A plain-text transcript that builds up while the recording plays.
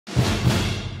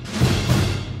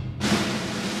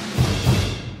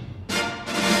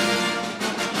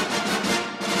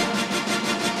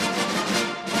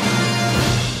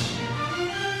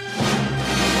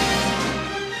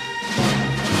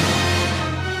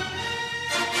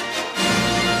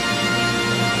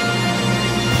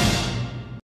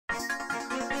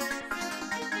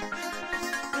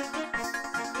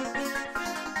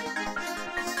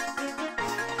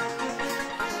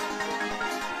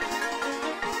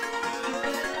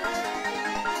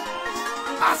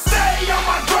I stay on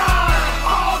my grind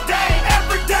all day,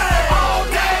 every day, all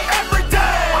day, every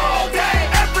day, all day,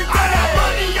 every day. I got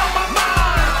money on my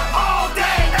mind all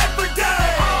day, every day,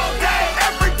 all day,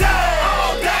 every day,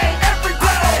 all day, every day.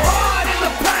 I go hard in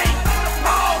the paint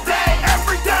all day,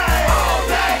 every day, all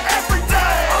day, every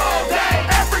day, all day,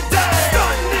 every day.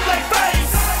 Stunting in their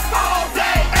face all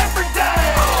day, every day,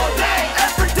 all day,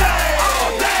 every day, all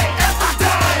day, every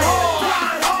day.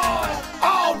 Grind hard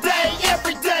all day,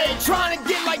 every day, trying to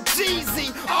get like Jeezy,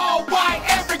 all white,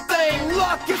 everything.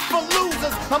 Luck is for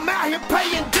losers. I'm out here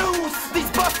paying dues. These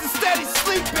busters steady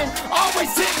sleeping,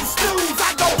 always hitting snooze.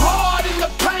 I go hard in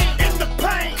the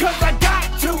paint, cause I got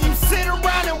to. You sit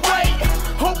around and wait,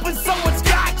 hoping someone's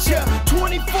got you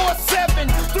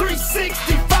 24/7,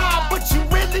 365. But you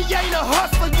really ain't a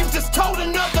hustler, you just told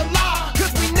another lie.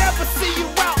 Cause we never see you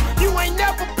out, you ain't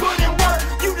never put in work.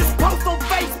 You just post on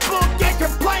Facebook and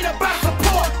complain about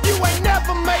support. You ain't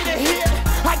never made a hit,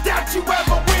 I doubt you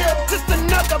ever will. Just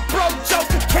another broke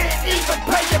joker, can't even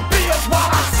pay your bills. While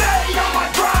I stay on my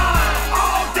grind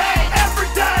all day, every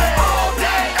day, all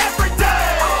day, every day,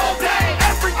 all day,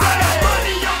 every day. I got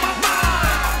money on my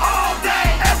mind all day,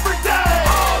 every day,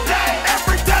 all day,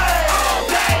 every day, all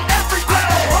day, every day.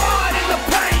 I go hard in the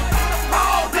paint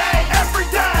all day, every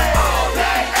day, all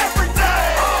day, every day,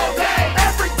 all day,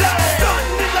 every day.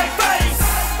 Stunting in their face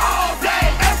all day,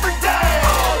 every day,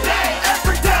 all day,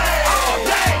 every day, all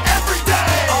day, every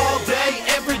day. All day,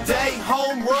 every day,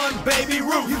 home run, baby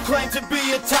Ruth. You claim to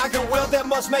be a tiger, well that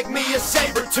must make me a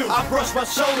saber too. I brush my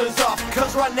shoulders off,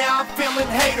 cause right now I'm feeling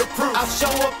hater proof. I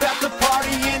show up at the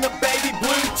party in a baby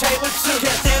blue tailored suit.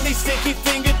 Can't stand these sticky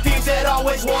finger thieves that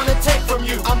always wanna take from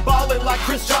you. I'm ballin' like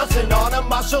Chris Johnson on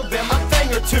them, I'll show them a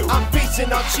thing or two. I'm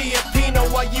feasting on Chia Pino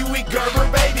while you eat Gerber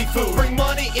baby food. Bring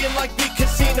money in like the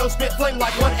casino, spit flame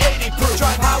like 180 proof.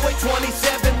 Drive Highway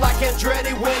 27 like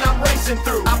Andretti when I'm racing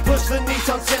through. I push the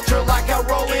Nissan Sentra like I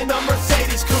roll in a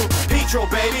Mercedes coupe. Petro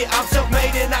baby, I'm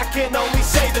self-made and I can only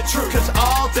say the truth. Cause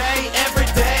all day, every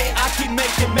day, I keep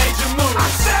making major moves. I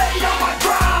stay on my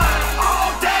grind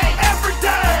all day, every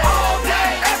day, all day,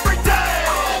 every day,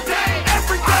 all day,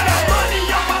 every day. I got money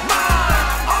on my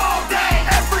mind all day,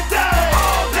 every day,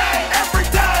 all day, every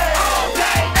day, all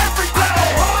day, every day. I go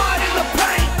hard in the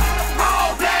paint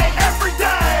all day, every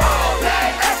day, all day,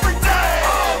 every day,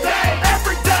 all day,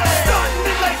 every day. Stunting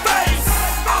in their face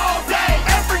all day,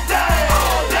 every day,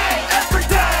 all day, every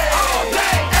day, all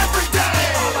day, every day.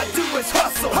 All I do is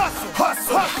hustle, hustle,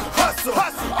 hustle, hustle,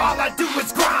 hustle. All I do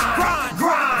is grind, grind,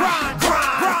 grind, grind,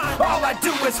 grind. All I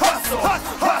do is hustle,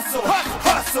 hustle, hustle,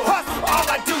 hustle, hustle. All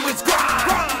I do is grind.